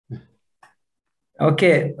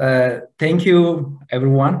Okay, thank you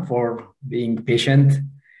everyone for being patient.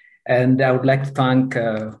 And I would like to thank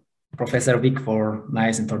Professor Vic for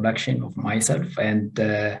nice introduction of myself and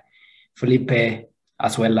Felipe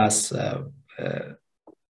as well as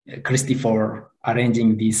Christy for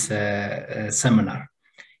arranging this seminar.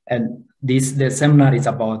 And the seminar is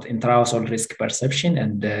about intra-household risk perception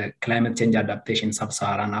and climate change adaptation in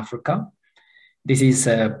sub-Saharan Africa. This is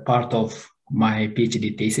part of my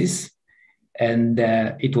PhD thesis. And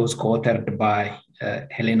it was co-authored by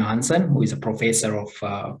Helena Hansen, who is a professor of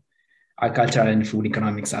agricultural and food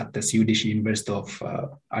economics at the Swedish University of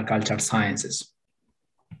Agricultural Sciences.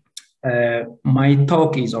 My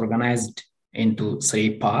talk is organized into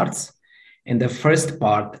 3 parts. In the first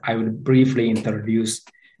part, I will briefly introduce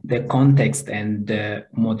the context and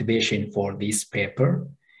motivation for this paper.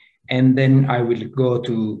 And then I will go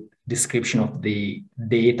to description of the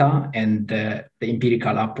data and the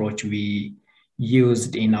empirical approach we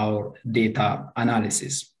used in our data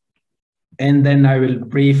analysis. And then I will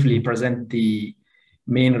briefly present the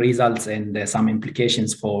main results and some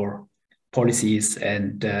implications for policies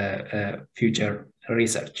and future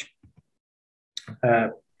research. A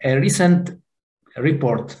recent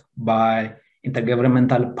report by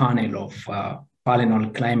Intergovernmental Panel of Panel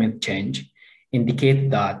Climate Change indicate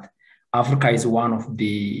that Africa is one of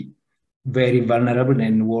the very vulnerable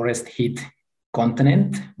and worst hit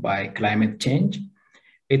continent by climate change.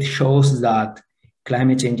 It shows that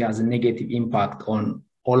climate change has a negative impact on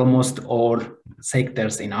almost all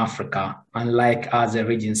sectors in Africa, unlike other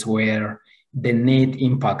regions where the net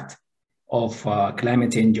impact of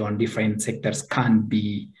climate change on different sectors can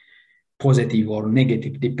be positive or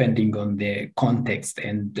negative depending on the context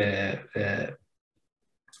and the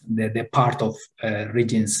part of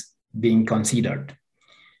regions being considered.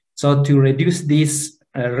 So to reduce this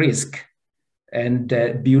risk and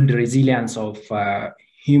build resilience of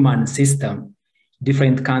human system,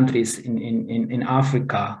 different countries in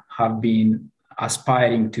Africa have been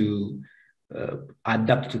aspiring to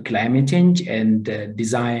adapt to climate change and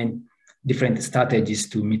design different strategies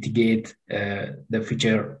to mitigate the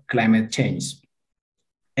future climate change.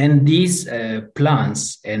 And these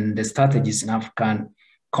plans and the strategies in African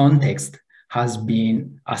context has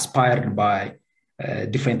been aspired by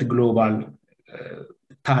different global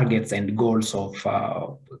targets and goals of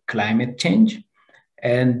climate change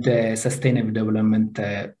and sustainable development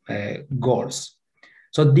goals.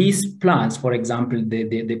 So these plans, for example,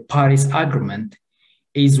 the Paris Agreement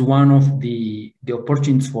is one of the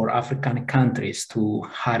opportunities for African countries to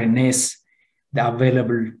harness the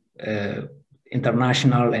available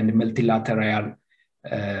international and multilateral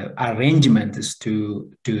arrangements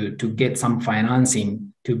to get some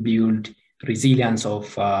financing to build resilience of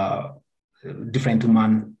different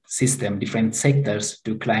human system, different sectors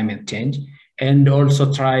to climate change, and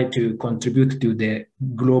also try to contribute to the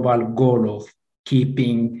global goal of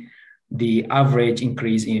keeping the average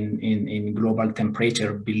increase in global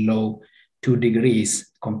temperature below 2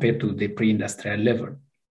 degrees compared to the pre-industrial level.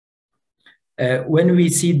 When we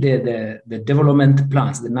see the development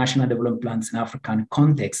plans, the national development plans in African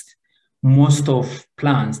context, most of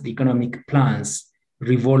plans, the economic plans,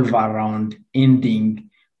 revolve around ending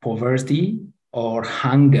poverty or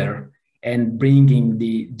hunger and bringing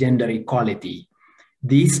the gender equality.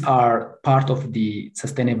 These are part of the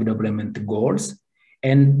sustainable development goals,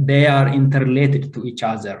 and they are interrelated to each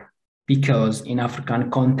other because in African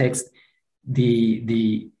context,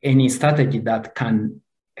 any strategy that can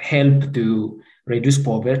help to reduce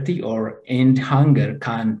poverty or end hunger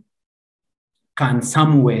can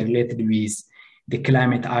somewhere related with the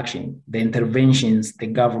climate action, the interventions the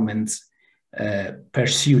governments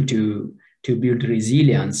pursue to build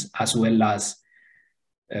resilience as well as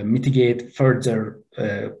mitigate further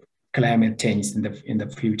climate change in the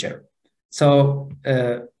future. So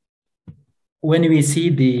when we see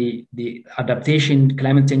the adaptation,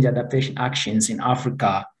 climate change adaptation actions in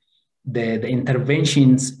Africa, the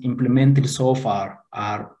interventions implemented so far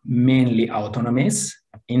are mainly autonomous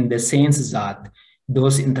in the sense that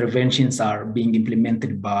those interventions are being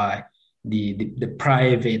implemented by the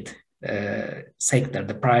private sector,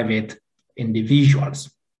 the private individuals.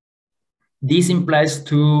 This implies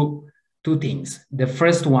two things. The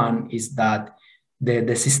first one is that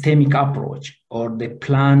the systemic approach or the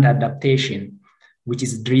planned adaptation, which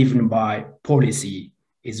is driven by policy,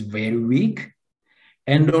 is very weak.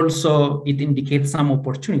 And also it indicates some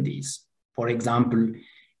opportunities. For example,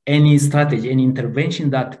 any strategy, any intervention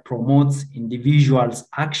that promotes individuals'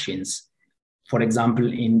 actions, for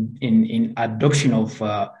example, in adoption of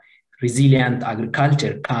resilient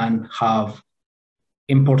agriculture can have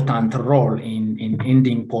important role in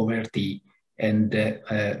ending poverty and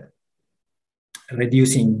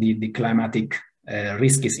reducing the climatic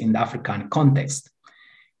risks in the African context.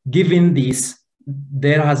 Given this,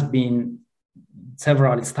 there has been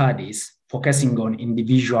several studies focusing on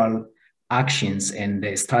individual actions and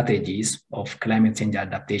strategies of climate change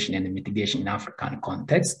adaptation and mitigation in African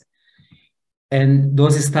context. And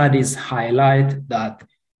those studies highlight that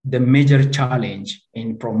the major challenge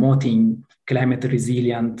in promoting climate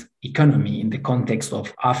resilient economy in the context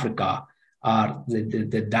of Africa are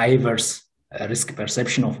the diverse risk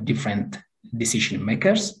perception of different decision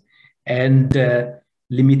makers and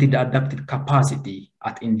limited adaptive capacity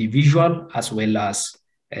at individual as well as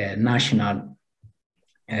national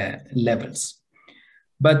levels.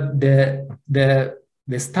 But the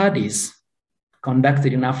studies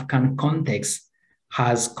conducted in African context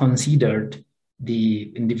has considered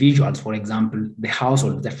the individuals, for example, the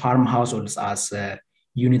household, the farm households as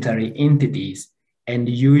unitary entities, and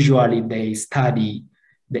usually they study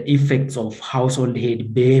the effects of household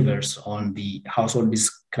head behaviors on the household's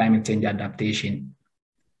climate change adaptation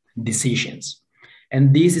decisions.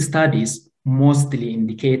 And these studies mostly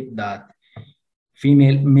indicate that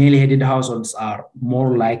male-headed households are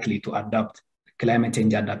more likely to adopt climate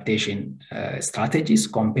change adaptation strategies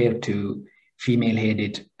compared to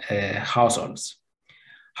female-headed households.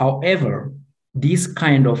 However, this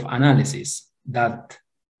kind of analysis that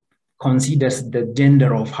considers the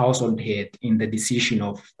gender of household head in the decision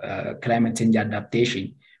of climate change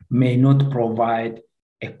adaptation may not provide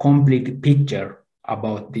a complete picture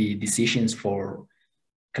about the decisions for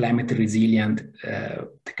climate resilient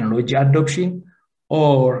technology adoption,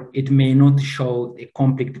 or it may not show a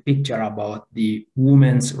complete picture about the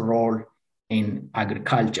woman's role in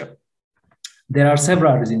agriculture. There are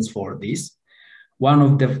several reasons for this. One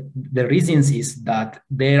of the reasons is that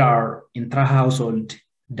there are intra-household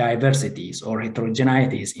diversities or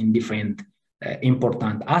heterogeneities in different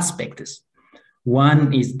important aspects.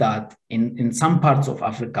 One is that in some parts of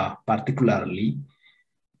Africa, particularly,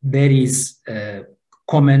 there is a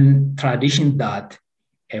common tradition that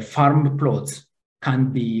farm plots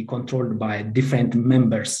can be controlled by different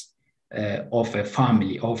members of a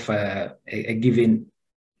family, of a given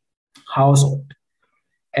household.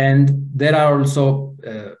 And there are also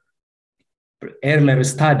earlier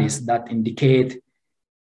studies that indicate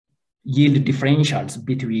yield differentials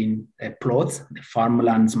between plots, the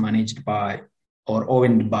farmlands managed by or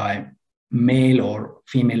owned by male or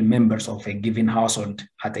female members of a given household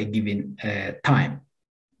at a given time.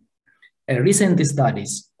 Recent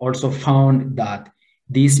studies also found that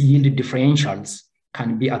these yield differentials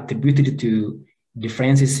can be attributed to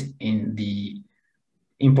differences in the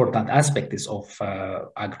important aspects of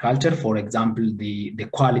agriculture. For example, the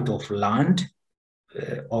quality of land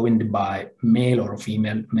owned by male or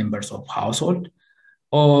female members of household,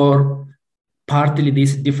 or partly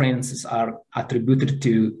these differences are attributed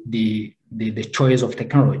to the choice of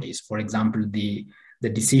technologies. For example, the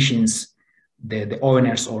decisions the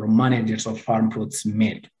owners or managers of farm plots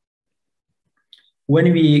made.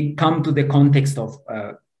 When we come to the context of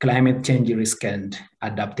climate change risk and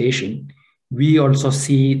adaptation, we also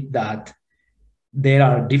see that there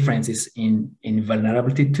are differences in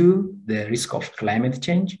vulnerability to the risk of climate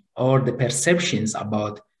change or the perceptions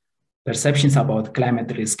about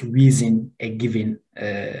climate risk within a given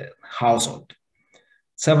household.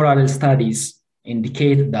 Several studies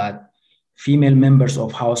indicate that female members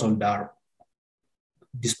of household are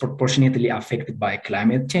disproportionately affected by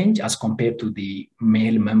climate change as compared to the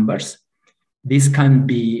male members. This can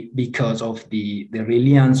be because of the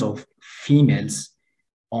reliance of females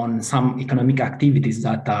on some economic activities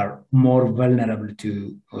that are more vulnerable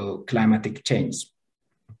to climatic change.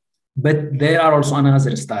 But there are also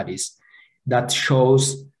another studies that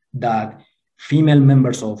shows that female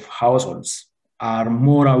members of households are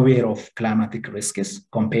more aware of climatic risks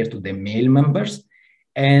compared to the male members.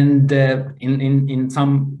 And in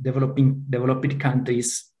some developed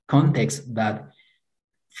countries context, that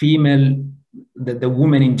the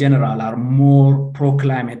women in general are more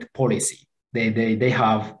pro-climate policy. They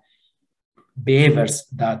have behaviors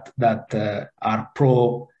that are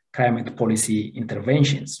pro-climate policy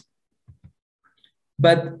interventions.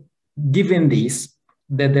 But given this,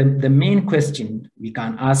 the main question we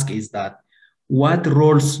can ask is that what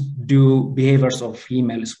roles do behaviors of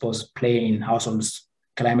females play in households'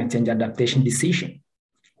 climate change adaptation decision?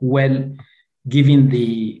 Well, given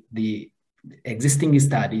the existing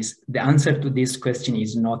studies, the answer to this question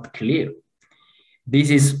is not clear. This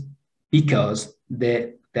is because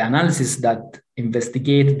the analysis that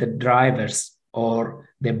investigate the drivers or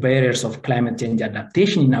the barriers of climate change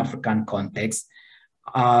adaptation in African context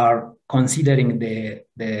are considering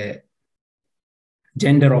the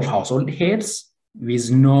gender of household heads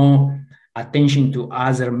with no attention to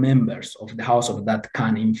other members of the household that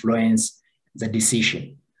can influence the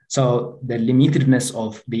decision. So the limitedness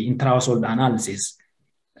of the intra-household analysis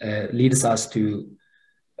leads us to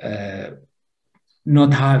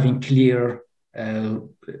not having clear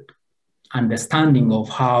understanding of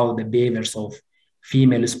how the behaviors of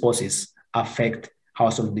female spouses affect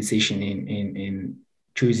household decision in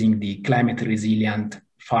choosing the climate resilient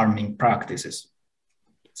farming practices.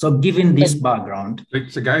 So given this background...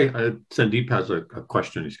 Tsegaye, Sandeep has a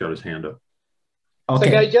question. He's got his hand up. Okay.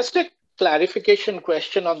 Tsegaye, just a clarification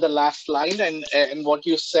question on the last line and what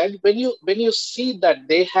you said. When you see that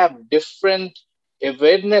they have different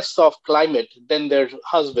awareness of climate than their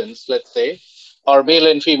husbands, let's say, or male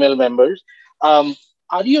and female members,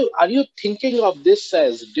 are you thinking of this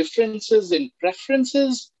as differences in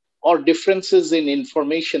preferences or differences in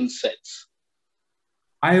information sets?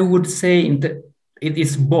 I would say it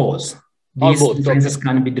is both. These differences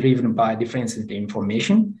can be driven by differences in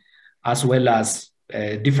information as well as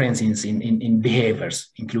differences in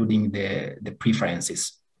behaviors, including the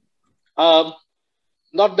preferences.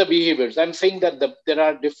 Not the behaviors. I'm saying that there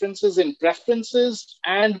are differences in preferences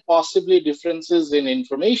and possibly differences in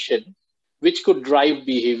information, which could drive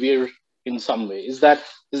behavior in some way. Is that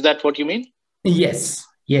what you mean? Yes.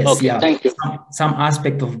 Yes. Okay, yeah. Thank you. Some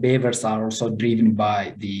aspect of behaviors are also driven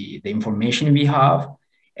by the information we have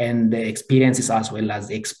and the experiences as well as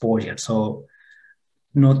the exposure. So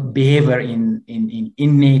not behavior in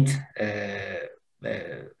innate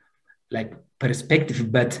like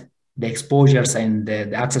perspective, but the exposures and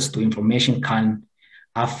the access to information can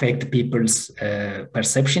affect people's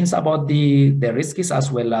perceptions about the risks as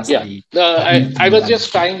well as I was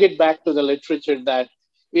just tying it back to the literature that,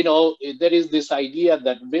 there is this idea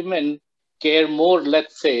that women care more,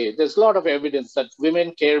 let's say, there's a lot of evidence that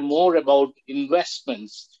women care more about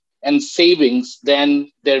investments and savings than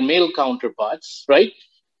their male counterparts, right?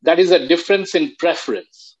 That is a difference in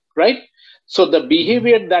preference, right? So the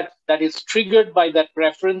behavior that is triggered by that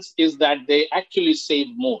preference is that they actually save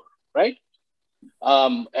more, right?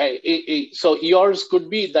 So yours could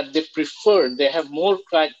be that they have more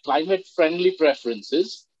climate-friendly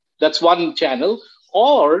preferences. That's one channel.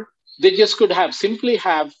 Or they just could simply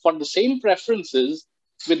have for the same preferences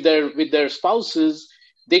with their spouses,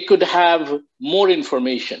 they could have more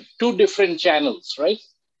information, two different channels, right?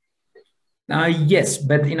 Yes,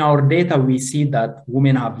 but in our data, we see that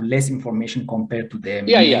women have less information compared to them.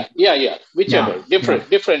 Whichever,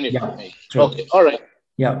 different information. Okay, all right.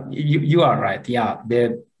 Yeah, you are right. Yeah,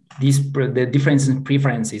 the difference in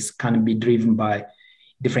preferences can be driven by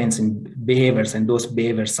difference in behaviors, and those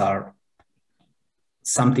behaviors are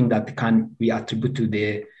something that can be attributed to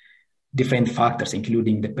the different factors,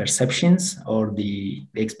 including the perceptions or the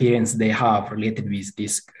experience they have related with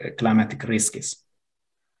these climatic risks.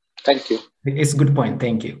 Thank you. It's a good point.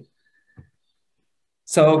 Thank you.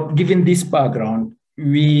 So given this background,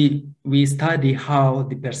 we study how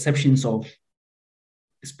the perceptions of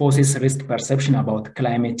spouses' risk perception about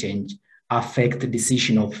climate change affect the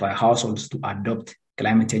decision of households to adopt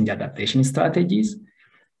climate change adaptation strategies.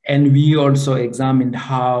 And we also examined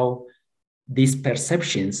how these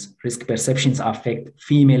risk perceptions affect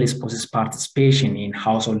female spouses' participation in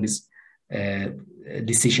households'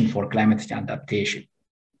 decision for climate change adaptation.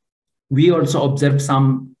 We also observed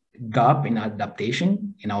some gap in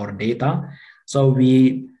adaptation in our data. So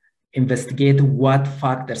we investigate what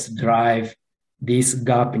factors drive this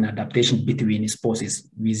gap in adaptation between spouses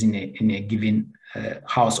within a given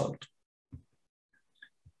household.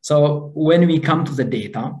 So when we come to the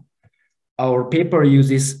data, our paper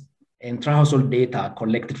uses intra-household data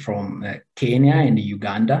collected from Kenya, and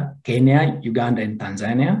Uganda, and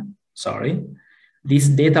Tanzania, sorry. This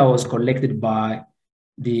data was collected by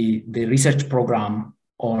the research program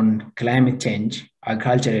on climate change,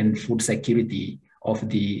 agriculture, and food security of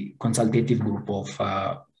the consultative group of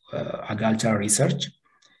agricultural research.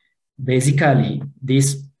 Basically,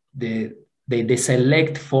 they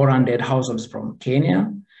select 400 households from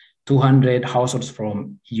Kenya, 200 households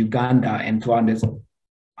from Uganda, and 200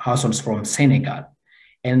 households from Senegal.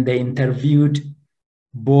 And they interviewed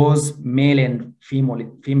both male and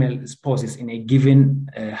female spouses in a given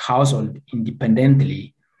household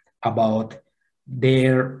independently about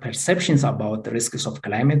their perceptions about the risks of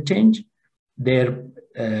climate change, their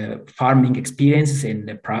farming experiences and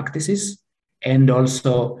the practices, and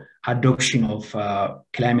also adoption of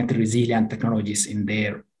climate resilient technologies in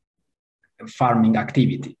their farming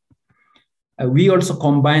activity. We also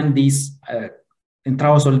combine these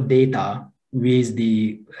intra-household data with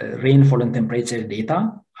the rainfall and temperature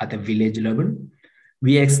data at a village level.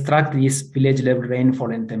 we extract this village level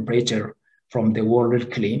rainfall and temperature from the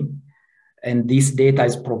world CLIM. And this data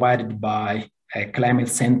is provided by a climate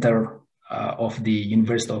center of the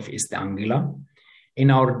University of East Anglia. In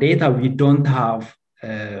our data, we don't have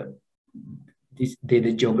the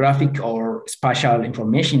geographic or spatial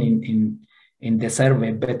information in the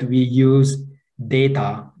survey, but we use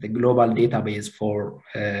data, the global database for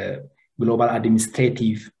global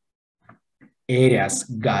administrative areas,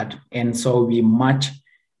 GAD. And so we match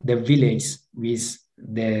the village with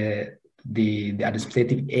the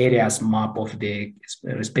administrative areas map of the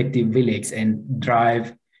respective village and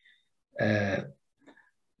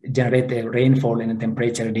generate the rainfall and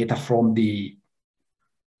temperature data from the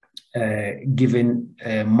given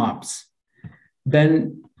maps.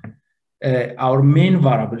 Then our main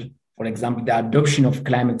variable, for example, the adoption of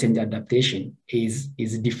climate change adaptation is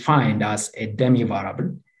defined as a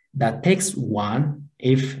demi-variable that takes one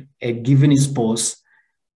if a given species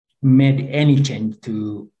made any change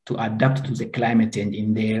to adapt to the climate change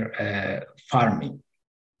in their farming.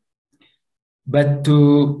 But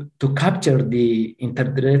to capture the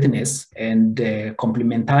interdependence and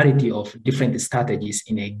complementarity of different strategies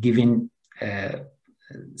in a given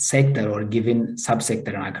sector or given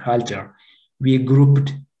subsector in agriculture, we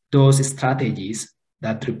grouped those strategies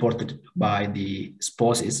that reported by the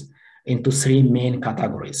species into three main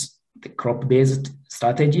categories: the crop-based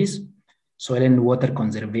strategies, soil and water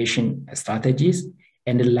conservation strategies,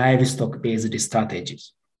 and the livestock-based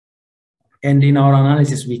strategies. And in our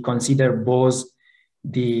analysis, we consider both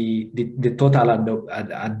the total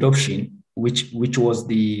adoption, which was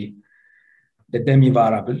the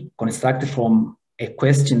demi-variable constructed from a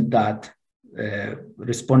question that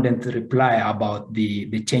respondents reply about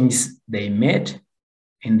the changes they made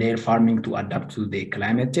in their farming to adapt to the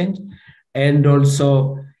climate change, and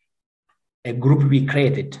also a group we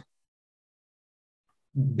created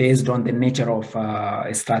based on the nature of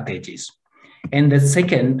strategies. And the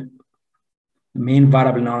second main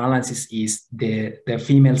variable in our analysis is the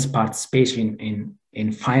female's participation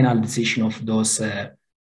in final decision of those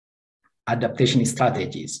adaptation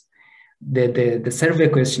strategies. The survey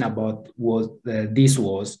question about was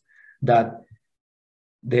that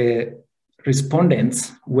the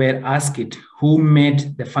respondents were asked who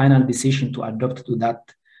made the final decision to adopt to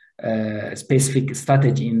that specific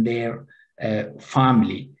strategy in their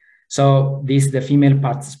family. So the female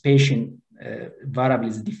participation variable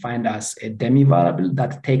is defined as a demi-variable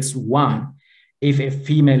that takes one if a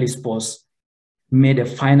female spouse made a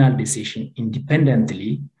final decision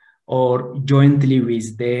independently or jointly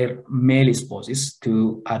with their male spouses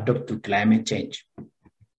to adapt to climate change.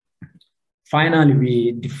 Finally,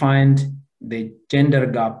 we defined the gender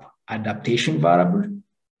gap adaptation variable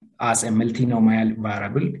as a multinomial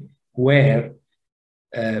variable where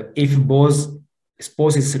if both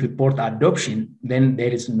spouses report adoption, then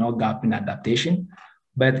there is no gap in adaptation.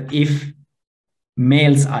 But if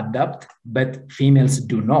males adapt, but females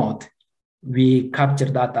do not, we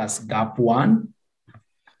capture that as gap one.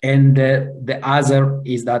 And the other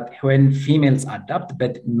is that when females adapt,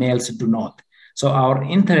 but males do not. So our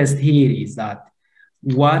interest here is that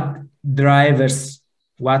what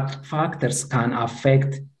factors can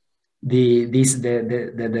affect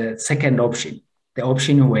the second option, the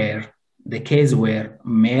option where the case where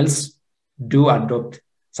males do adopt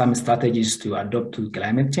some strategies to adapt to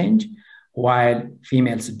climate change, while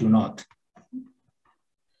females do not.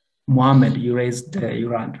 Mohammed, you raised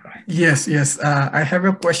your hand, right? Yes. I have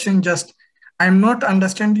a question. Just, I'm not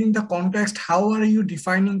understanding the context. How are you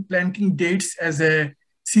defining planting dates as a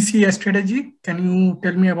CCA strategy? Can you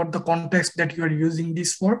tell me about the context that you are using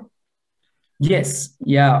this for? Yes,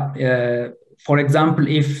 yeah. For example,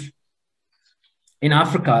 if in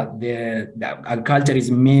Africa, the agriculture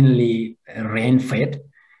is mainly rain-fed,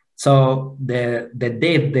 so the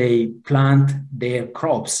date they plant their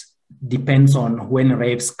crops depends on when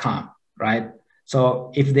rains come, right?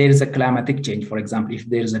 So if there is a climatic change, for example, if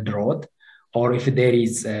there is a drought, or if there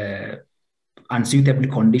is unsuitable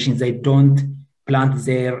conditions, they don't plant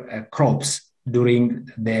their crops during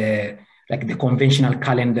the conventional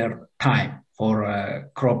calendar time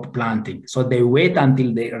for crop planting. So they wait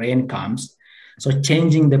until the rain comes. So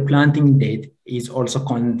changing the planting date is also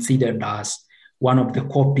considered as one of the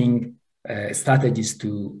coping strategies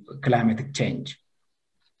to climatic change.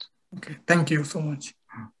 Okay, thank you so much.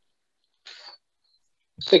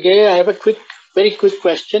 Tsegaye, I have a very quick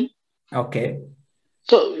question. Okay.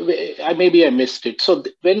 So maybe I missed it. So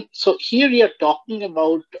here you're talking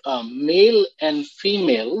about male and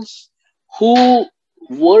females who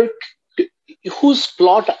work. Whose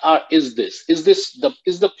plot is this? Is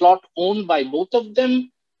the plot owned by both of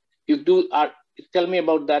them? tell me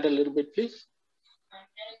about that a little bit, please?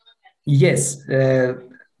 Yes,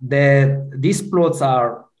 these plots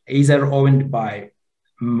are either owned by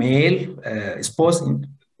male spouse,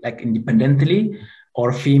 like independently,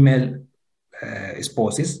 or female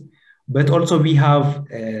spouses. But also we have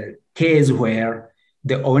a case where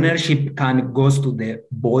the ownership goes to the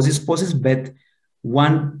both spouses, but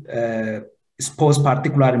one spouse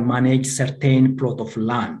particularly manage certain plot of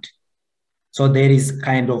land. So there is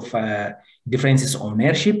kind of differences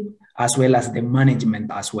ownership as well as the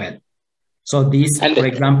management as well. So this, for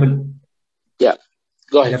example, yeah,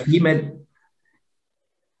 go ahead. The female,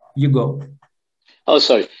 you go. Oh,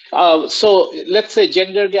 sorry. So let's say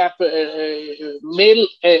gender gap,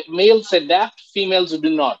 males adapt, females do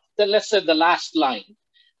not. Then let's say the last line.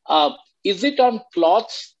 Is it on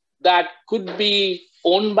plots that could be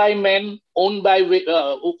owned by men, owned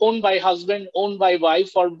by husband, owned by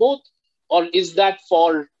wife, or both? Or is that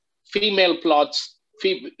for female plots?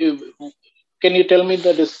 Can you tell me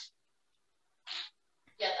that is?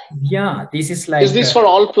 Yeah, this is like. Is this for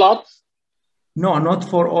all plots? No, not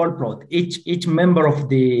for all plot. Each member of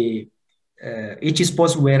the each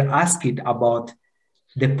spouse were asked about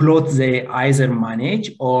the plot they either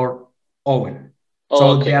manage or own. Oh, so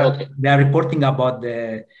okay, they are reporting about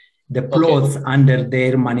the plots under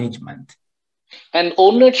their management. And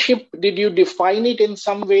ownership, did you define it in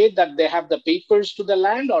some way that they have the papers to the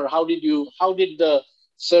land, or how did the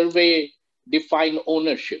survey define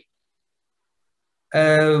ownership?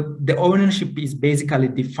 The ownership is basically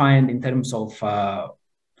defined in terms of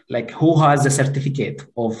like who has the certificate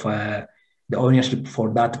of the ownership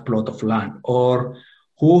for that plot of land, or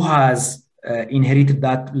who has inherited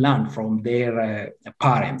that land from their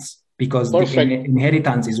parents, because the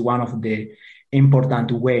inheritance is one of the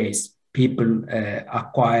important ways people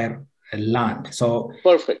acquire land. So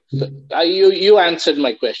perfect. So, you answered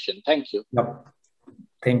my question. Thank you. Yep.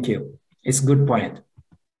 Thank you. It's a good point.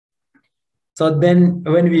 So then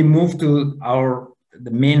when we move to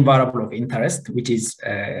the main variable of interest, which is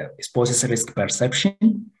spouse's risk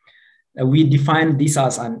perception, we define this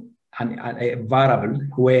as a variable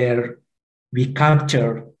where we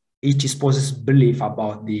capture each spouse's belief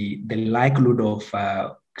about the likelihood of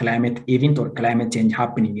climate event or climate change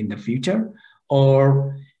happening in the future,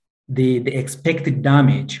 or the expected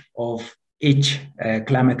damage of each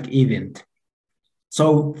climatic event.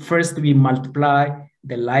 So first we multiply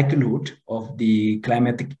the likelihood of the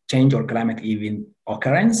climatic change or climate event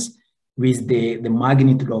occurrence with the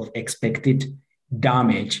magnitude of expected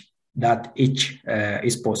damage that each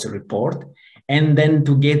is supposed to report. And then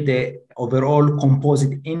to get the overall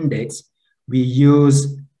composite index, we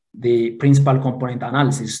use the principal component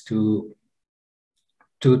analysis to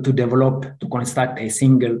construct a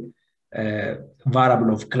single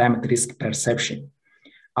variable of climate risk perception.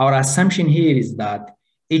 Our assumption here is that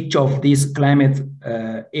each of these climate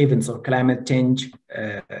events or climate change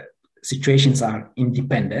situations are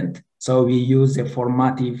independent. So we use a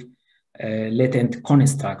formative latent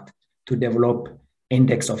construct to develop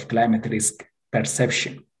index of climate risk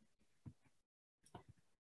perception.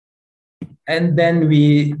 And then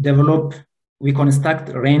we construct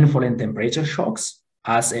rainfall and temperature shocks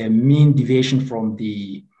as a mean deviation from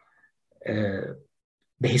the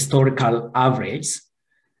historical average.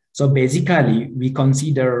 So basically, we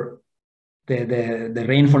consider the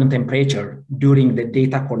rainfall and temperature during the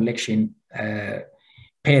data collection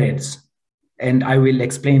periods. And I will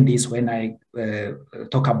explain this when I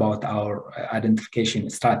talk about our identification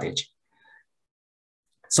strategy.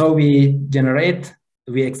 So we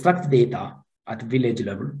extract data at village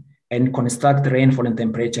level and construct rainfall and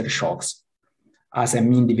temperature shocks as a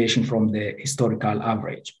mean deviation from the historical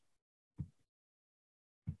average.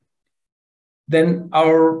 Then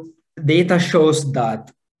our data shows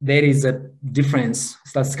that there is a difference,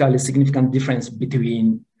 statistically significant difference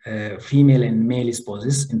between female and male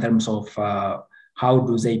spouses in terms of how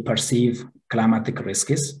do they perceive climatic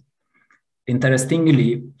risks.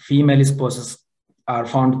 Interestingly, female spouses are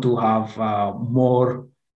found to have more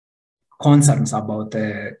concerns about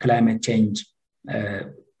climate change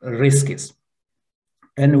risks.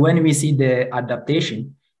 And when we see the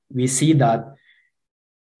adaptation, we see that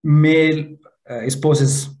male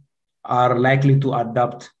spouses are likely to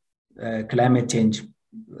adopt climate change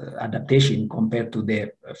adaptation compared to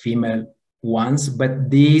the female ones, but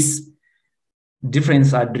these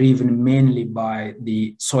differences are driven mainly by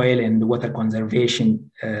the soil and water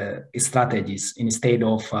conservation strategies instead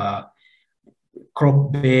of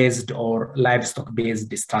crop-based or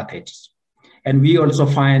livestock-based strategies. And we also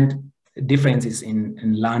find differences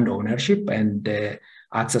in land ownership and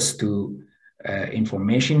access to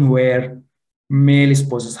information, where male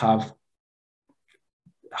spouses have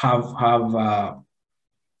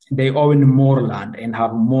they own more land and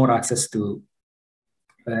have more access to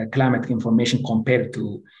climate information compared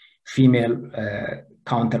to female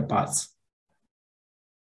counterparts.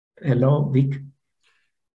 Hello, Vic.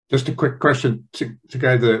 Just a quick question,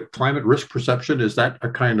 Tsegaye, the climate risk perception, is that a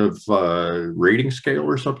kind of rating scale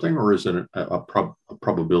or something, or is it a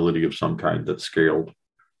probability of some kind that's scaled?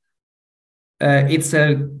 It's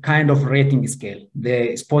a kind of rating scale.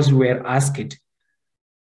 The sponsors were asked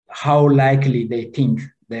how likely they think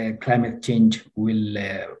the climate change will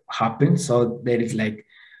happen. So there is like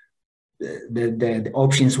the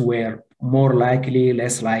options were more likely,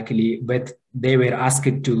 less likely, but they were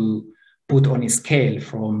asked to put on a scale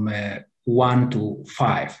from 1 to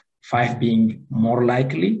 5, 5 being more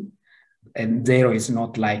likely and 0 is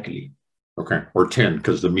not likely. Okay, or 10,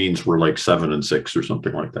 because the means were like 7 and 6 or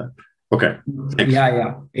something like that. Okay. Thanks.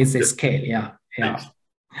 Yeah, it's a scale. Yeah.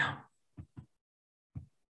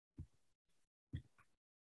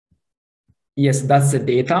 Yes, that's the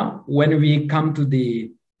data. When we come to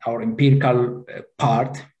our empirical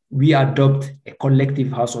part, we adopt a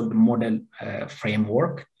collective household model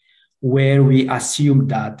framework where we assume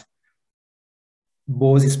that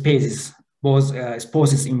both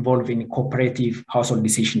spouses involved in cooperative household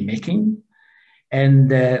decision making,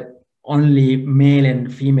 and only male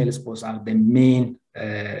and female spouses are the main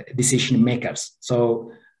decision makers.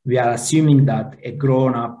 So we are assuming that a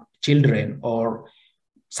grown-up children or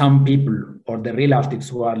some people or the relatives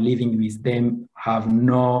who are living with them have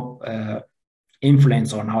no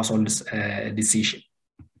influence on household's decision.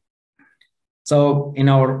 So in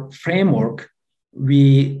our framework,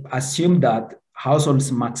 we assume that households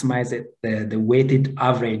maximize the weighted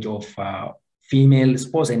average of female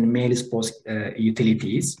spouse and male spouse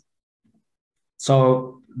utilities.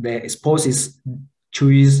 So the spouses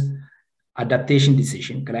choose adaptation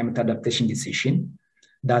decision, climate adaptation decision,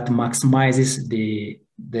 that maximizes the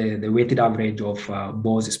weighted average of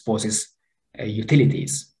both spouses'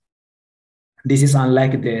 utilities. This is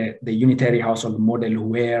unlike the unitary household model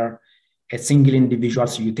where a single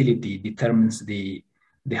individual's utility determines the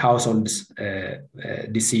household's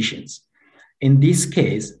decisions. In this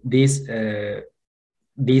case, this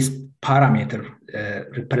parameter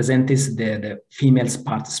represents the female's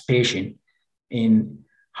participation in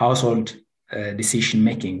household decision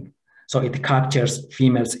making. So it captures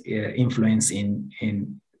females' influence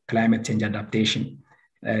in climate change adaptation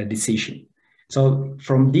decision. So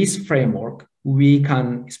from this framework, we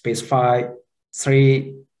can specify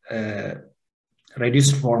 3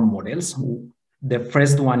 reduced form models. The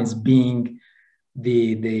first one is being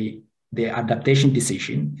the adaptation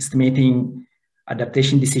decision, estimating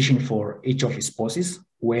adaptation decision for each of spouses,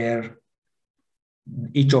 where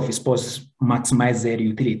each of spouses maximize their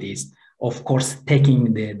utilities, of course,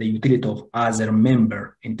 taking the utility of other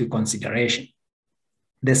member into consideration.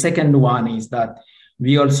 The second one is that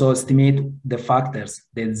we also estimate the factors,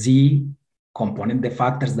 the Z component, the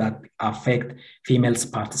factors that affect females'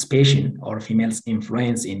 participation or females'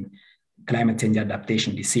 influence in climate change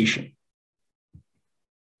adaptation decision.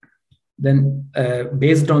 Then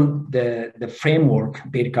based on the framework,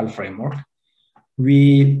 empirical framework,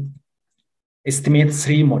 we estimate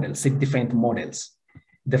 3 models, 6 different models.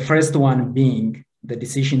 The first one being the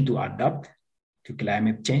decision to adapt to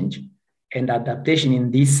climate change. And adaptation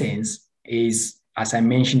in this sense is, as I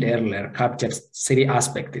mentioned earlier, captures 3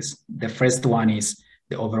 aspects. The first one is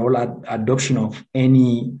the overall adoption of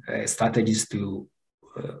any strategies to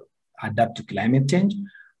adapt to climate change,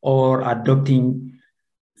 or adopting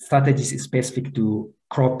strategies specific to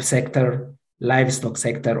crop sector, livestock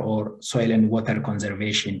sector, or soil and water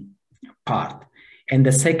conservation part. And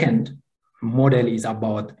the second model is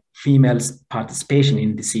about females' participation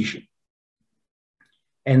in decision.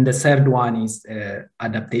 And the third one is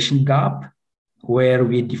adaptation gap, where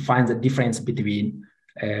we define the difference between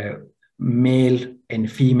male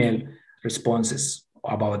and female responses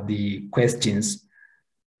about the questions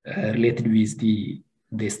related with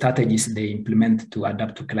the strategies they implement to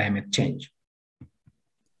adapt to climate change.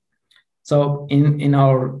 So in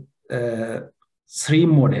our 3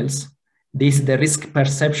 models, the risk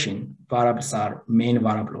perception variables are main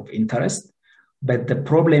variable of interest, but the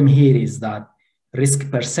problem here is that risk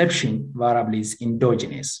perception variable is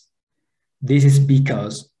endogenous. This is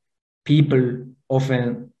because people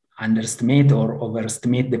often underestimate or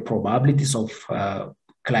overestimate the probabilities of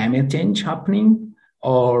climate change happening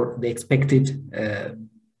or the expected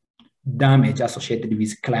damage associated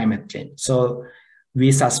with climate change. So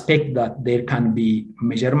we suspect that there can be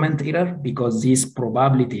measurement error because these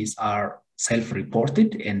probabilities are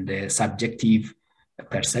self-reported and subjective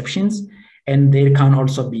perceptions. And there can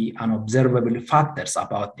also be unobservable factors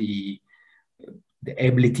about the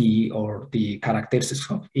ability or the characteristics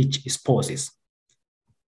of each species.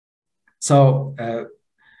 So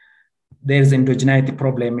there's endogeneity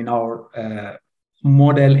problem in our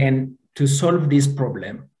model, and to solve this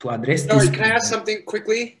problem, to address this Sorry, can I ask something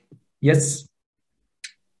quickly? Yes.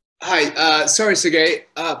 Hi, sorry, Tsegaye.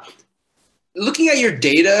 Looking at your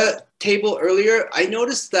data table earlier, I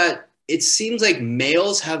noticed that it seems like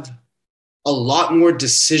males have a lot more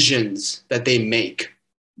decisions that they make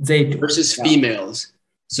versus females.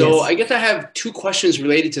 So yes. I guess I have two questions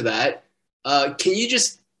related to that. Can you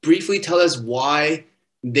just briefly tell us why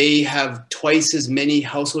they have twice as many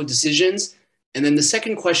household decisions? And then the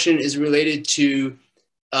second question is related to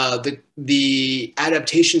the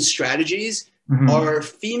adaptation strategies. Mm-hmm. Are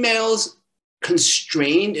females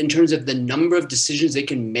constrained in terms of the number of decisions they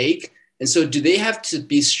can make? And so do they have to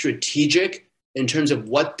be strategic in terms of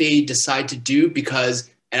what they decide to do? Because,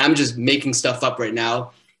 and I'm just making stuff up right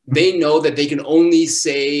now, they know that they can only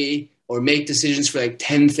say or make decisions for like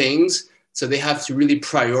 10 things. So they have to really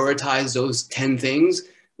prioritize those 10 things.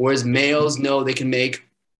 Whereas males know they can make,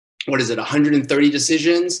 130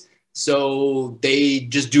 decisions. So they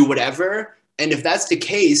just do whatever. And if that's the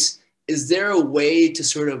case, is there a way to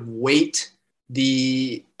sort of weight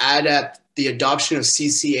the adoption of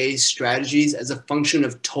CCA strategies as a function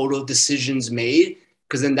of total decisions made?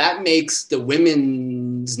 Because then that makes the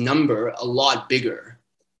women's number a lot bigger.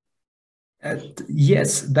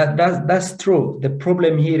 Yes, that's true. The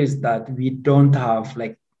problem here is that we don't have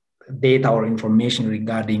like data or information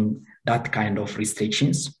regarding that kind of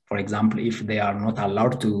restrictions. For example, if they are not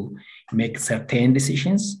allowed to make certain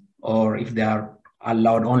decisions, or if they are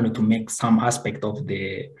allowed only to make some aspect of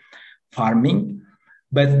the farming.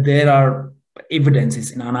 But there are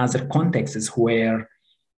evidences in another contexts where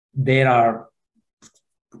there are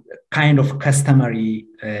kind of customary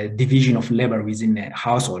division of labor within a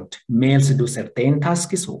household. Males do certain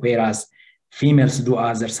tasks, whereas females do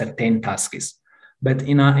other certain tasks. But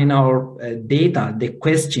in our data, the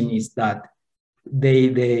question is that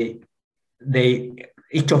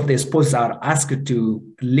each of the spouses are asked to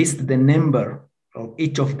list the number of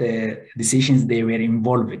each of the decisions they were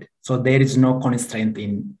involved with. So there is no constraint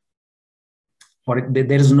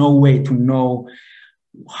there is no way to know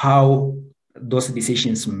how those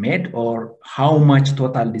decisions made or how much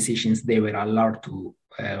total decisions they were allowed to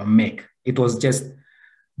make. It was just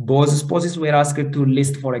both spouses were asked to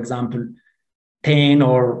list, for example, 10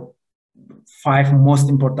 or 5 most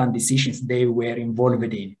important decisions they were involved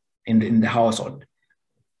in the household.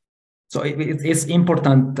 So it's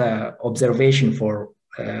important observation for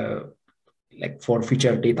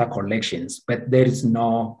future data collections, but there is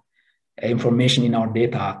no information in our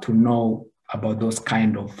data to know about those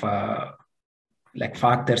kind of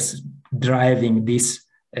factors driving these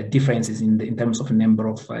differences in terms of number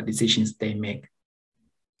of decisions they make.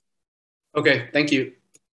 Okay, thank you.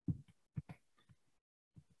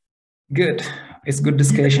 Good. It's good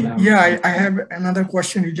discussion. Yeah, I have another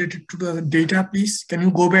question related to the data, please. Can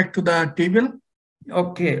you go back to the table?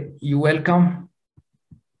 Okay, you're welcome.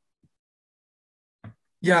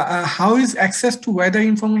 Yeah, how is access to weather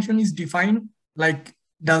information is defined? Like,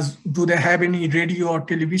 do they have any radio or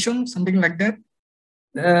television, something like that?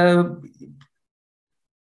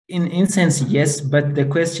 In sense, yes, but the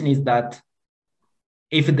question is that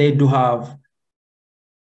if they do have,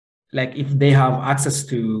 if they have access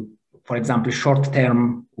to, for example,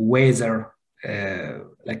 short-term weather,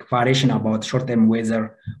 variation about short-term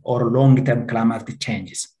weather or long-term climatic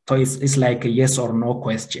changes. So it's like a yes or no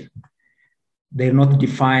question. They're not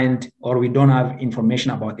defined, or we don't have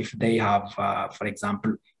information about if they have, for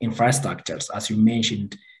example, infrastructures, as you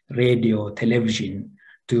mentioned, radio, television,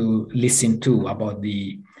 to listen to about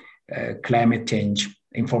the climate change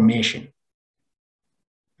information.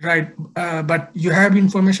 Right, but you have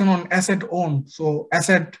information on asset owned. So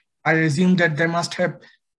asset, I assume that they must have,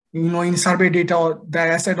 in survey data, the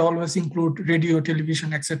asset always include radio,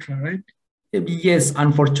 television, etc., right? Yes,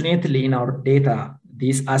 unfortunately, in our data,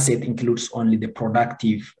 this asset includes only the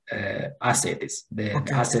productive assets, the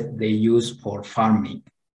asset they use for farming.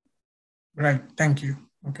 Right, thank you.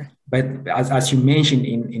 Okay. But as you mentioned,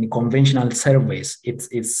 in conventional surveys,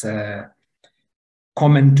 it's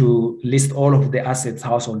common to list all of the assets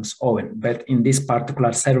households own. But in this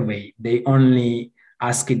particular survey, they only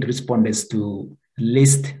asked respondents to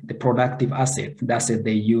list the productive asset, the asset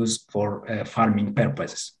they use for farming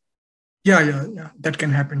purposes. Yeah, that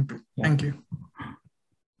can happen too. Yeah. Thank you.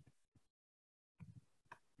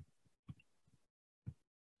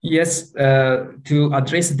 Yes, to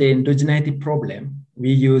address the endogeneity problem, we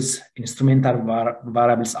use instrumental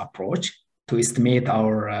variables approach. estimate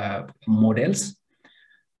our models.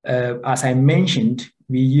 As I mentioned,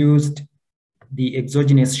 we used the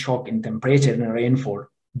exogenous shock in temperature and rainfall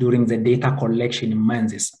during the data collection in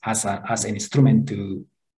months as an instrument to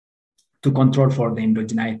control for the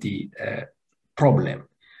endogeneity problem.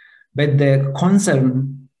 But the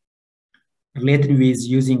concern related with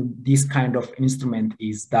using this kind of instrument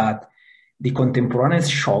is that the contemporaneous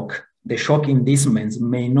shock, the shock in these months,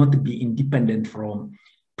 may not be independent from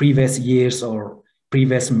previous years or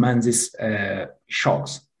previous months'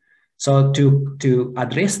 shocks. So to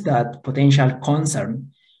address that potential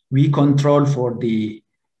concern, we control for the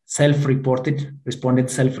responded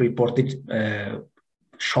self-reported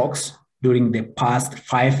shocks during the past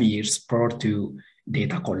 5 years prior to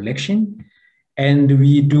data collection. And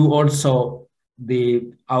we do also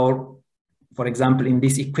for example, in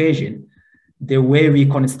this equation, the way we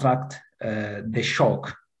construct the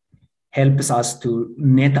shock helps us to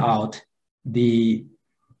net out the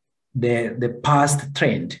past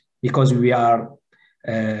trend, because we are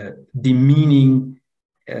demeaning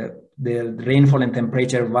the rainfall and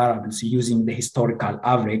temperature variables using the historical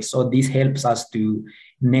average. So this helps us to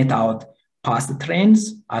net out past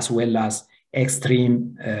trends as well as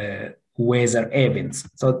extreme weather events.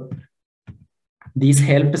 So this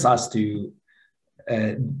helps us to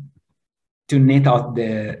net out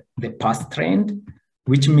the past trend,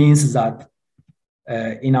 which means that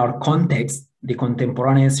in our context, the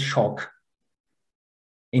contemporaneous shock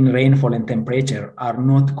in rainfall and temperature are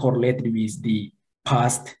not correlated with the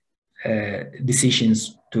past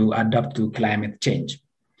decisions to adapt to climate change.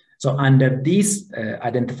 So under these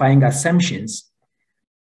identifying assumptions,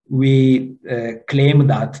 we claim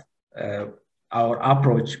that our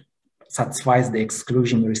approach satisfies the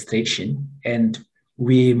exclusion restriction, and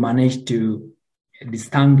we managed to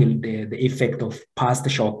disentangle the effect of past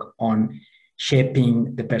shock on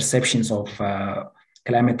shaping the perceptions of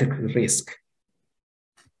climatic risk.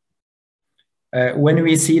 When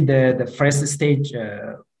we see the first stage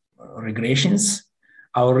regressions,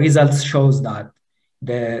 our results shows that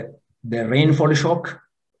the rainfall shock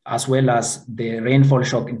as well as the rainfall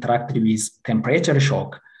shock interacted with temperature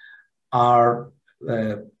shock are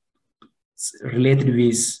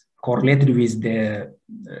correlated with the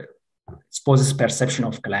exposure's perception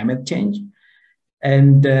of climate change.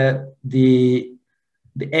 And the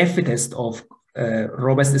F-test of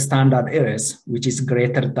robust standard errors, which are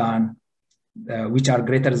greater than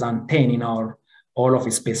 10 in all of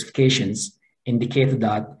its specifications, indicate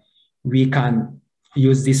that we can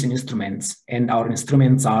use these instruments, and our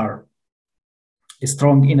instruments are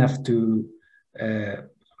strong enough to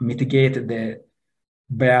mitigate the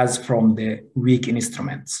bias from the weak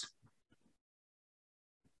instruments.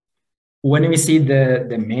 When we see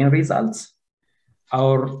the main results,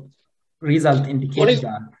 our result indicates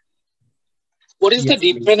that. What is the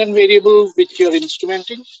dependent variable which you're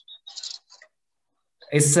instrumenting?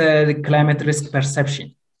 It's the climate risk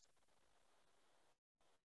perception.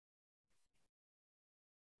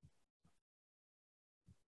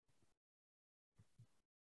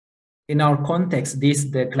 In our context,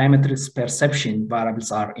 the climate risk perception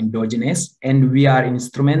variables are endogenous, and we are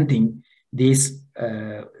instrumenting these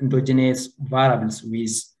endogenous variables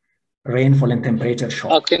with rainfall and temperature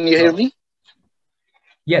shock. Can you hear me?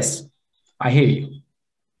 Yes, I hear you.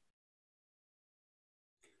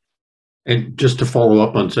 And just to follow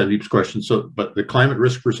up on Sandeep's question, but the climate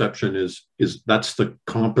risk perception is that's the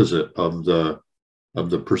composite of the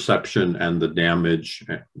perception and the damage,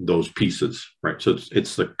 those pieces, right? So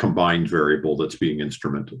it's the combined variable that's being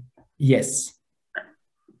instrumented. Yes.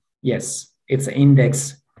 Yes, it's an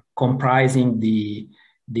index comprising the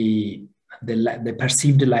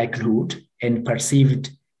perceived likelihood and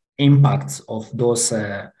perceived impacts of those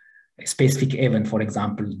specific events. For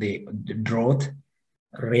example, the drought,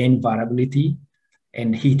 rain variability,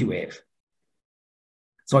 and heat wave.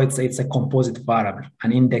 So it's a composite variable,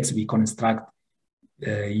 an index we construct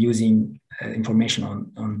using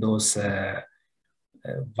information on those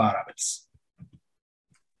variables.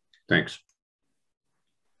 Thanks.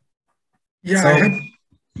 Yeah, so,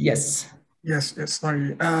 yes. Yes,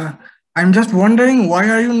 sorry. I'm just wondering, why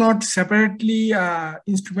are you not separately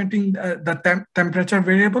instrumenting the temperature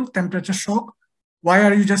variable, temperature shock? Why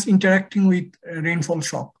are you just interacting with rainfall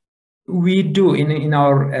shock? We do in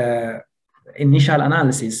our initial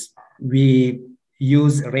analysis, we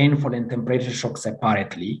use rainfall and temperature shock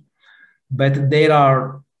separately, but there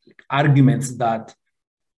are arguments that,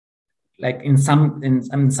 like in some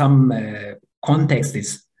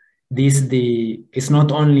contexts, it's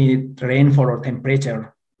not only rainfall or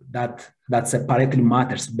temperature that separately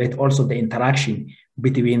matters, but also the interaction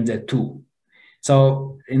between the two.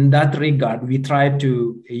 So in that regard, we try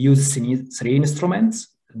to use three instruments: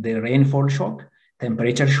 the rainfall shock,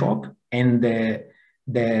 temperature shock, and the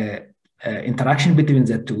interaction between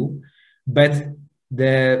the two. But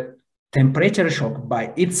the temperature shock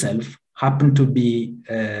by itself happen to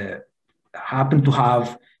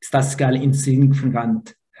have statistically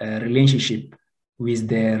insignificant relationship with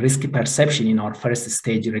the risk perception in our first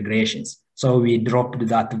stage regressions. So we dropped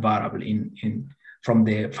that variable from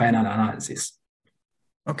the final analysis.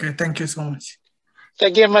 Okay, thank you so much.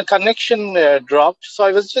 Again, my connection dropped. So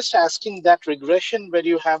I was just asking that regression where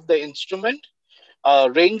you have the instrument,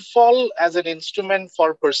 rainfall as an instrument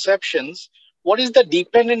for perceptions. What is the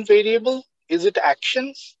dependent variable? Is it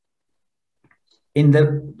actions?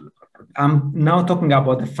 I'm now talking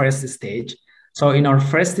about the first stage. So in our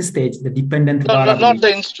first stage, the dependent variable... No, not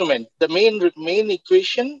the instrument. The main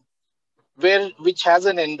equation which has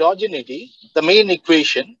an endogeneity, the main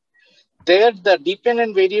equation, there the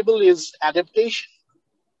dependent variable is adaptation.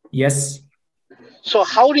 Yes. So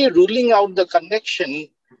how are you ruling out the connection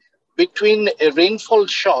between rainfall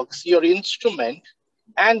shocks, your instrument,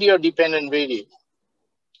 and your dependent variable?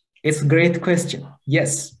 It's a great question.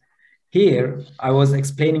 Yes. Here, I was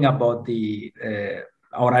explaining about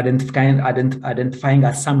our identifying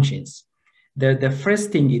assumptions. The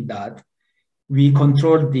first thing is that we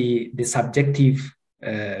control the subjective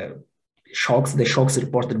shocks, the shocks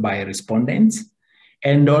reported by respondents.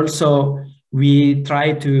 And also we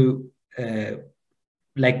try to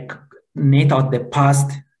net out the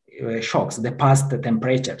past shocks, the past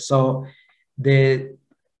temperature. So the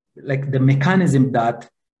mechanism that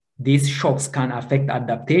these shocks can affect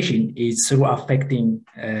adaptation is through affecting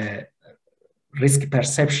risk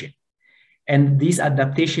perception. And this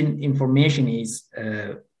adaptation information is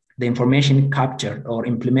the information captured or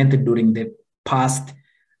implemented during the past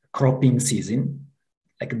cropping season,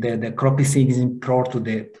 like the cropping season prior to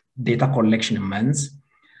the data collection months.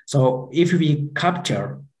 So if we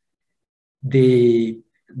capture the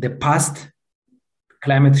past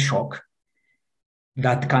climate shock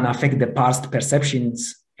that can affect the past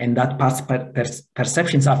perceptions, and that past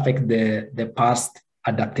perceptions affect the past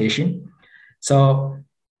adaptation. So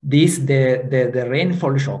the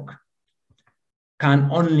rainfall shock can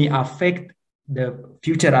only affect the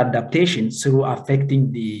future adaptation through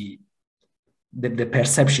affecting the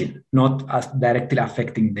perception, not as directly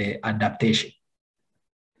affecting the adaptation.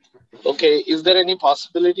 Okay, is there any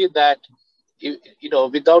possibility that,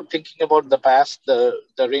 without thinking about the past, the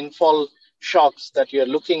rainfall shocks that you're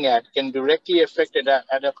looking at can directly affect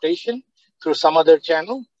adaptation through some other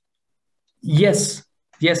channel? Yes,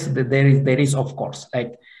 there is of course.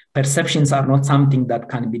 Like perceptions are not something that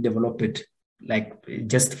can be developed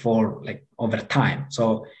just for over time.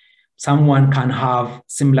 So someone can have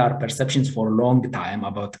similar perceptions for a long time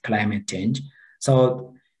about climate change.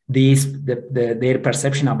 So their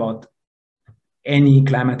perception about any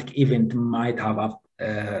climatic event might have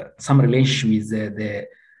some relationship with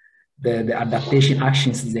the adaptation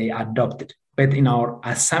actions they adopted. But in our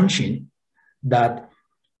assumption that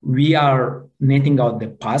we are netting out the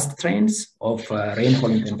past trends of rainfall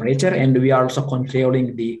and temperature, and we are also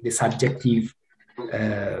controlling the subjective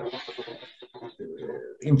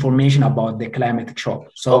information about the climatic shock.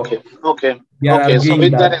 So okay. So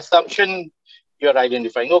with that assumption, you're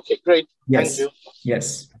identifying. Okay, great. Yes. Thank you.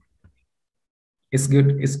 Yes. It's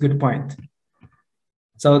good. It's a good point.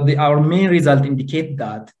 So our main result indicate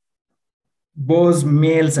that both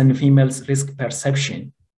males and females risk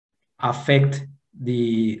perception affect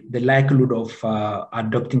the likelihood of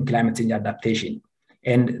adopting climate change adaptation,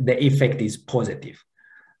 and the effect is positive.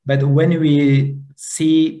 But when we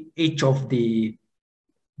see each of for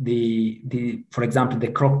example,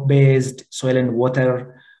 the crop-based, soil and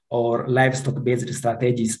water, or livestock-based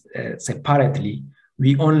strategies separately,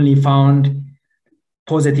 we only found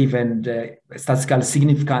positive and statistically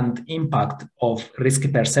significant impact of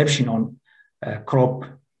risk perception on crop,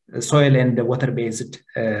 soil, and water-based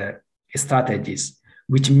strategies,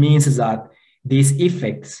 which means that these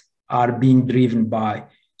effects are being driven by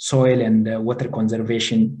soil and water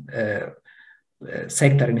conservation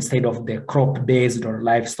sector instead of the crop-based or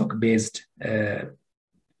livestock-based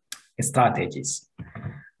strategies.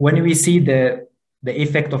 When we see the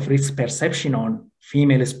effect of risk perception on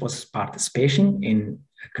female spouses' participation in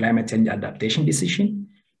climate change adaptation decision,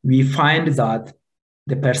 we find that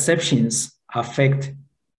the perceptions affect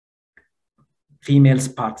females'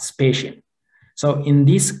 participation. So in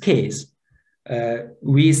this case,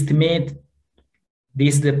 we estimate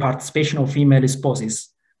the participation of female spouses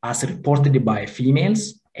as reported by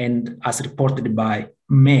females and as reported by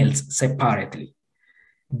males separately.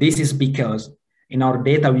 This is because in our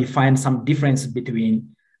data, we find some difference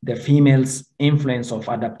between the female's influence of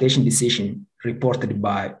adaptation decision reported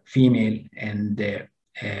by female and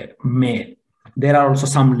male. There are also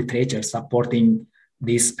some literature supporting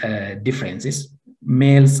these differences.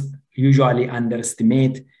 Males usually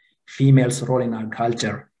underestimate females' role in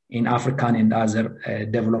agriculture in African and other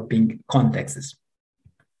developing contexts.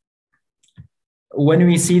 When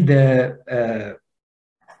we see the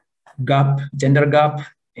gender gap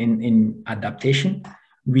in adaptation,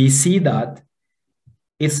 we see that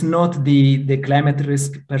it's not the climate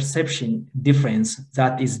risk perception difference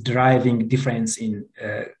that is driving difference in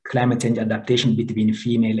climate change adaptation between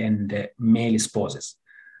female and male spouses,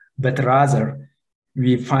 but rather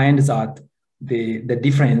we find that the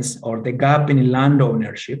difference or the gap in land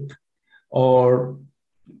ownership, or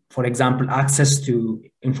for example, access to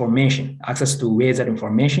information, access to weather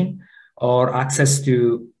information, or access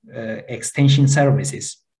to extension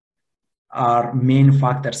services are main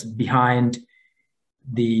factors behind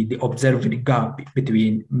the observed gap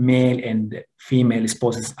between male and female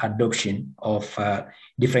spouses adoption of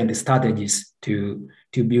different strategies to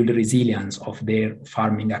build resilience of their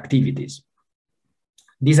farming activities.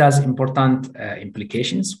 This has important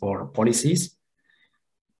implications for policies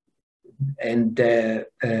and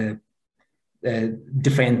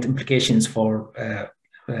different implications for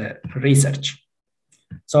research.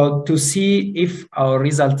 So to see if our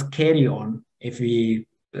results carry on, if we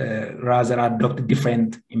rather adopt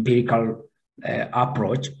different empirical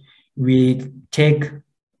approach, we check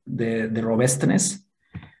the robustness.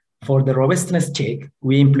 For the robustness check,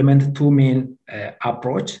 we implement two main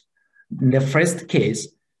approach. In the first case,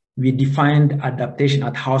 we defined adaptation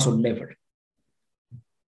at household level.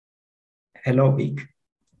 Hello, Vic.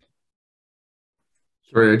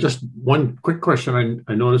 Sorry, just one quick question.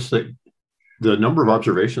 I noticed that the number of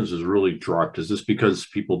observations has really dropped. Is this because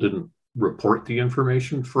people didn't report the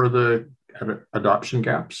information for the adoption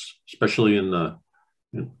gaps, especially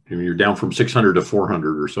you're down from 600 to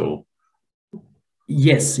 400 or so?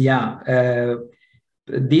 Yes, yeah.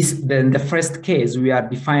 Then the first case, we are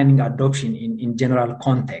defining adoption in general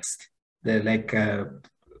context.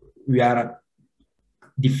 We are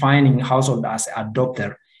defining household as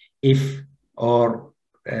adopter if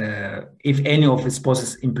any of the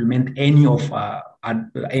spouses implement any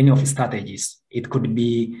of strategies. It could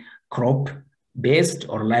be crop-based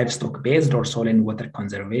or livestock-based or soil and water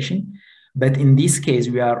conservation. But in this case,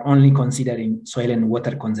 we are only considering soil and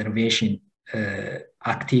water conservation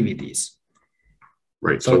activities.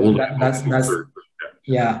 Right. So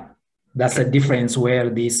that's a difference where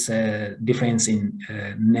this difference in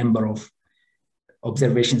number of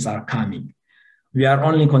observations are coming. We are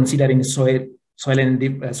only considering soil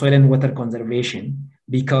and water conservation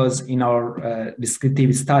because in our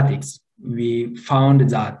descriptive statistics, we found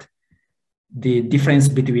that the difference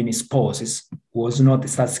between spouses was not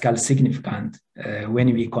statistically significant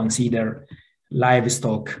when we consider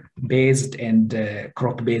livestock-based and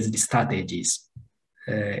crop-based strategies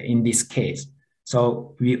in this case.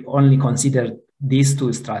 So we only consider these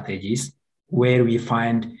two strategies where we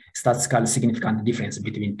find statistically significant difference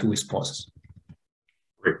between two spouses.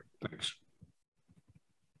 Great, thanks.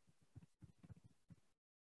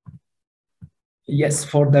 Yes,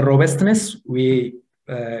 for the robustness, we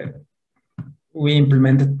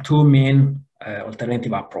implemented two main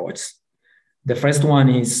alternative approaches. The first one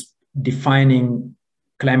is defining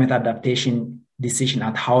climate adaptation decision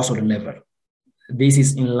at household level. This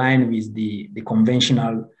is in line with the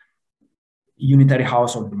conventional unitary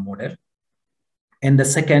household model. And the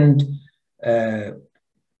second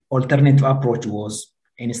alternative approach was,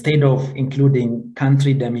 instead of including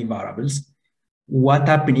country dummy variables, what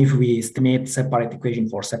happens if we estimate separate equation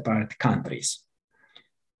for separate countries?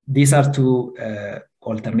 These are two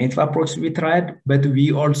alternative approaches we tried, but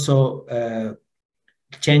we also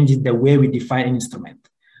changed the way we define instrument.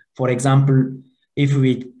 For example, if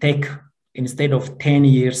we take, instead of 10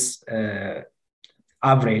 years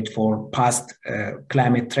average for past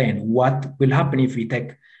climate trend, what will happen if we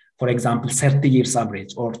take, for example, 30 years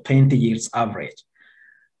average or 20 years average?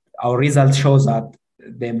 Our result shows that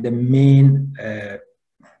the main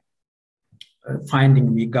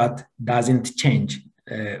finding we got doesn't change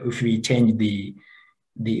if we change the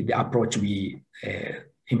approach we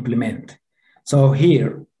implement. So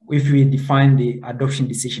here, if we define the adoption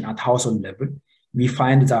decision at household level, we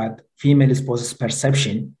find that female spouses'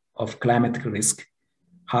 perception of climatic risk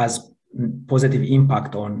has positive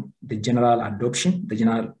impact on the general adoption,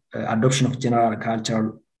 adoption of general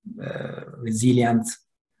agricultural resilience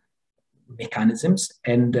mechanisms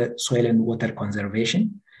and soil and water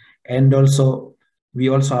conservation. And also, we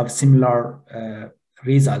also have similar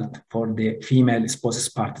result for the female spouse's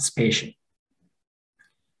participation.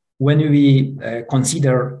 When we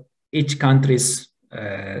consider each country's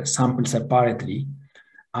sample separately,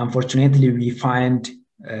 unfortunately, we find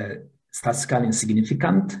statistical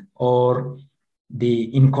insignificant or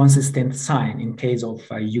the inconsistent sign in case of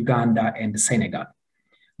Uganda and Senegal.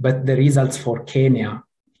 But the results for Kenya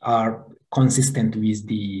are consistent with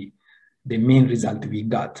the main result we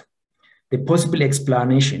got. The possible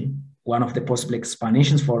explanation, one of the possible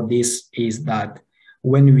explanations for this is that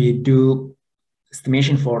when we do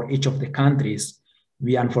estimation for each of the countries,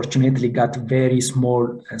 we unfortunately got very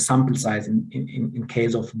small sample size in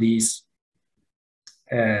case of these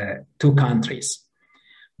two countries.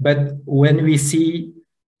 But when we see,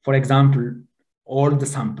 for example, all the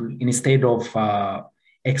sample, instead of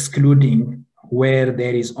excluding where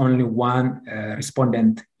there is only one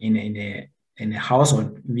respondent in a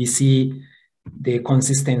household, we see the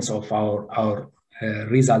consistency of our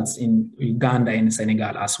results in Uganda and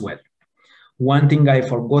Senegal as well. One thing I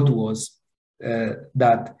forgot was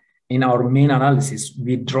that in our main analysis,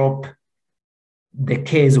 we drop the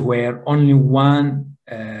case where only one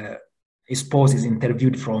spouse is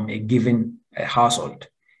interviewed from a given household.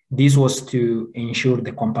 This was to ensure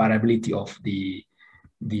the comparability of the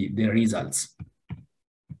results.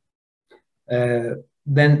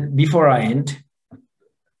 Then before I end,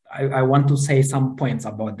 I want to say some points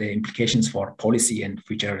about the implications for policy and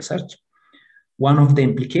future research. One of the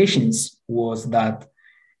implications was that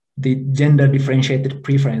the gender differentiated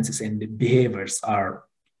preferences and the behaviors are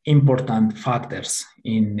important factors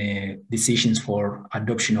in decisions for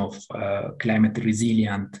adoption of climate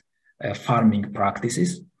resilient farming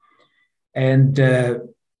practices. And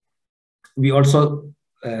we also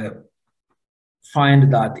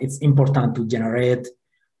find that it's important to generate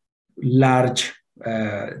large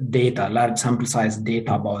data, large sample size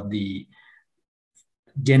data about the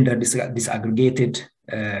gender disaggregated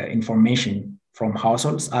information from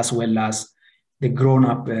households, as well as the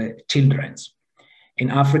grown-up children. In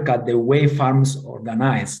Africa, the way farms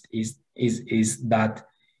organized is that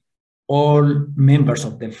all members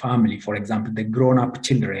of the family, for example, the grown-up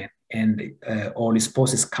children and all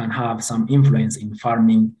spouses can have some influence in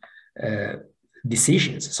farming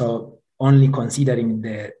decisions. So only considering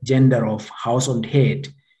the gender of household head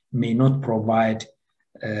may not provide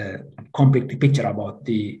a complete picture about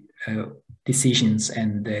the decisions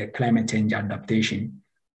and the climate change adaptation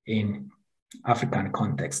in African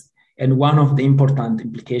context. And one of the important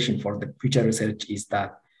implications for the future research is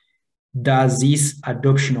that does this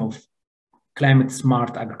adoption of climate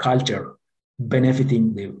smart agriculture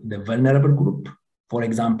benefiting the vulnerable group? For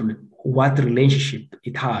example, what relationship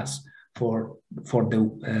it has for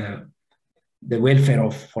the welfare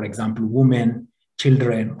of, for example, women,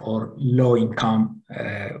 children, or low-income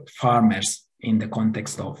farmers in the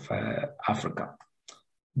context of Africa.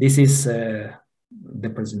 This is the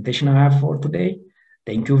presentation I have for today.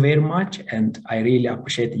 Thank you very much, and I really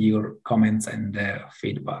appreciate your comments and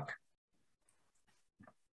feedback.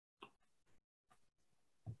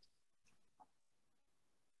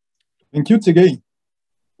 Thank you, Tsegaye.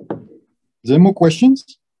 Is there more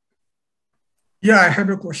questions? Yeah, I have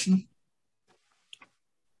a question.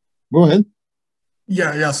 Go ahead.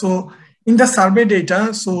 Yeah. So in the survey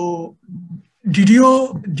data, so did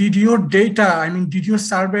your data, I mean, did your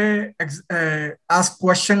survey ask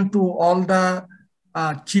question to all the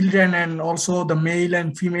children and also the male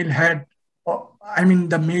and female head, I mean,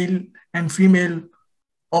 the male and female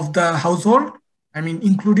of the household, I mean,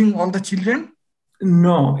 including all the children?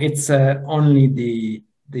 No, it's only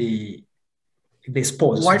the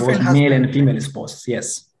spouse, wife both and male husband. and female spouses,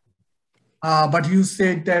 yes. But you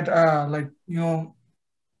said that, like, you know,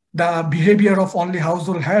 the behavior of only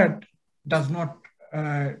household head does not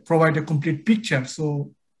provide a complete picture.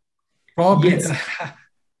 So probably, Yes.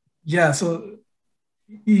 Yeah, so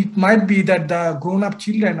it might be that the grown-up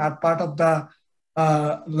children are part of the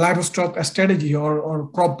livestock strategy or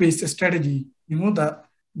crop-based strategy. You know, that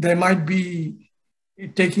they might be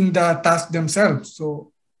taking the task themselves.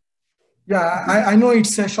 So yeah, I know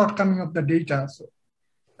it's a shortcoming of the data. So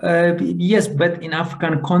Yes, but in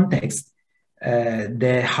African context,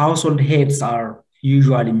 the household heads are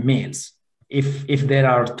usually males. If there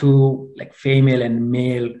are two, like, female and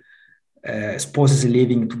male spouses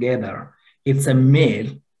living together, it's a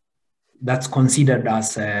male that's considered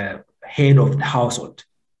as a head of the household.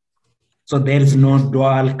 So there is no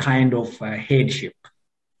dual kind of headship.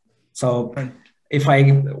 So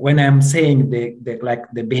when I'm saying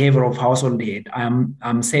the behavior of household head,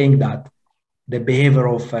 I'm saying that the behavior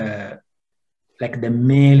of like the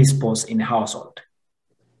male spouse in the household.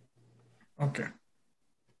 okay,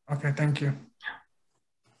 thank you.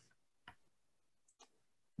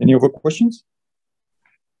 Any other questions?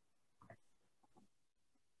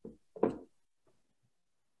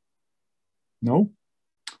 No?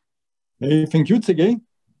 Hey, thank you, Tsegaye.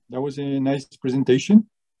 That was a nice presentation.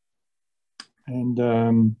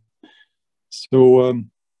 And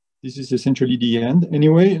this is essentially the end.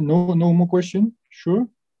 Anyway, no more question? Sure?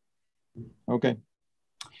 Okay.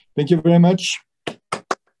 Thank you very much.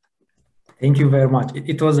 Thank you very much.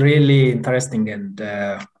 It was really interesting and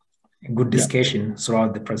good discussion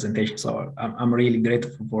throughout the presentation. So I'm really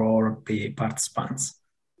grateful for all the participants.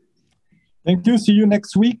 Thank you. See you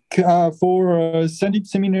next week for Sandeep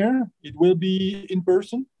seminar. It will be in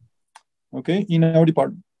person, okay, in our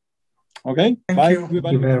department. Okay. Thank you.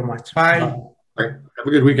 Thank you very much. Bye. All right. Have a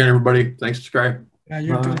good weekend, everybody. Thanks, Tsegaye. Yeah,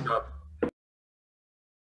 you too.